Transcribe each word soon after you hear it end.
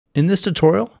In this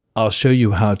tutorial, I'll show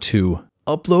you how to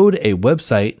upload a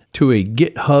website to a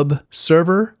GitHub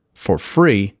server for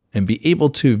free and be able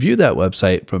to view that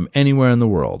website from anywhere in the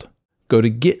world. Go to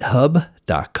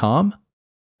github.com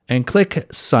and click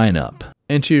sign up.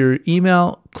 Enter your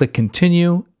email, click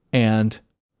continue, and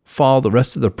follow the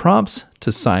rest of the prompts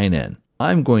to sign in.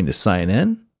 I'm going to sign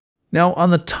in. Now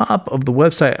on the top of the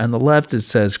website on the left, it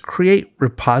says create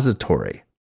repository.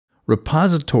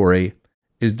 Repository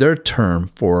is their term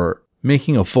for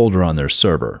making a folder on their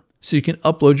server so you can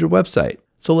upload your website.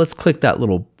 So let's click that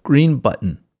little green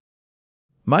button.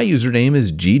 My username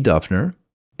is gduffner,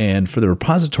 and for the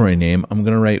repository name, I'm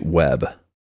going to write web.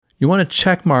 You want to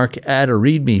check mark add a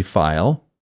README file,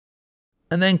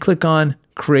 and then click on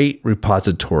create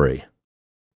repository.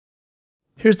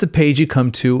 Here's the page you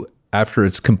come to after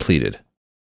it's completed.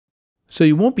 So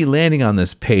you won't be landing on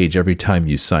this page every time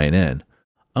you sign in.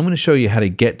 I'm going to show you how to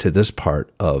get to this part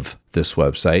of this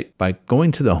website. By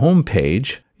going to the home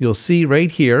page, you'll see right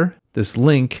here this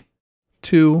link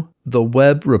to the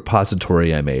web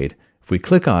repository I made. If we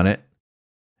click on it,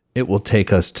 it will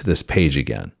take us to this page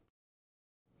again.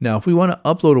 Now, if we want to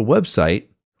upload a website,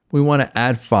 we want to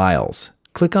add files.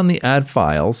 Click on the add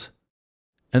files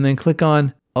and then click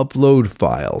on upload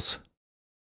files.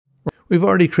 We've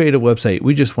already created a website.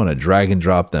 We just want to drag and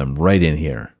drop them right in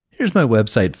here. Here's my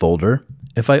website folder.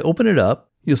 If I open it up,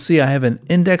 you'll see I have an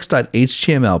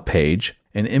index.html page,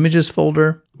 an images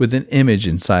folder with an image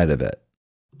inside of it.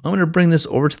 I'm going to bring this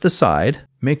over to the side,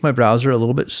 make my browser a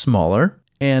little bit smaller,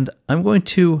 and I'm going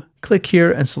to click here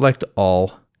and select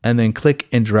all, and then click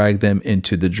and drag them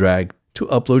into the drag to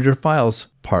upload your files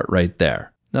part right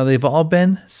there. Now they've all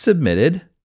been submitted.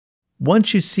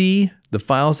 Once you see the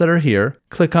files that are here,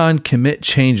 click on commit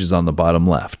changes on the bottom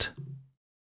left.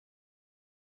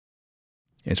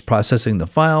 It's processing the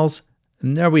files,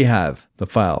 and there we have the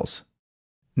files.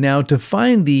 Now to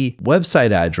find the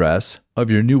website address of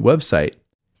your new website,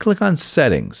 click on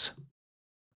Settings.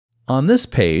 On this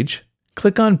page,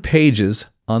 click on Pages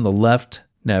on the left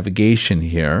navigation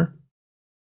here.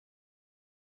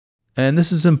 And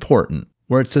this is important.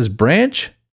 Where it says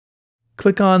Branch,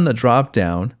 click on the drop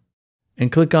down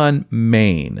and click on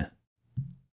Main,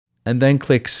 and then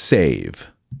click Save.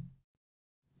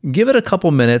 Give it a couple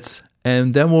minutes,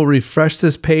 and then we'll refresh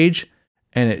this page,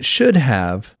 and it should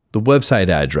have the website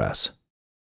address.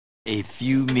 A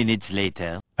few minutes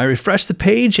later. I refresh the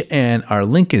page, and our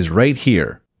link is right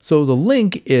here. So the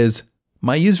link is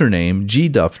my username,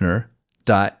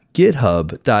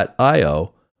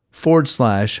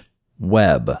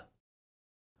 gduffner.github.io/web.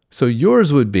 So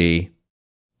yours would be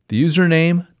the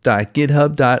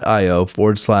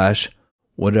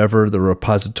username.github.io/whatever the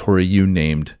repository you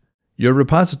named your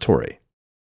repository.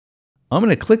 I'm going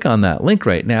to click on that link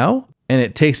right now, and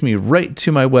it takes me right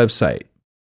to my website.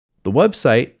 The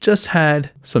website just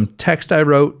had some text I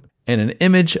wrote and an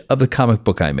image of the comic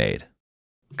book I made.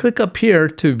 Click up here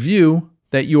to view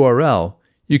that URL.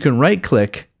 You can right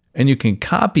click and you can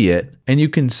copy it, and you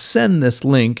can send this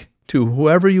link to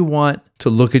whoever you want to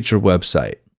look at your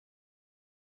website.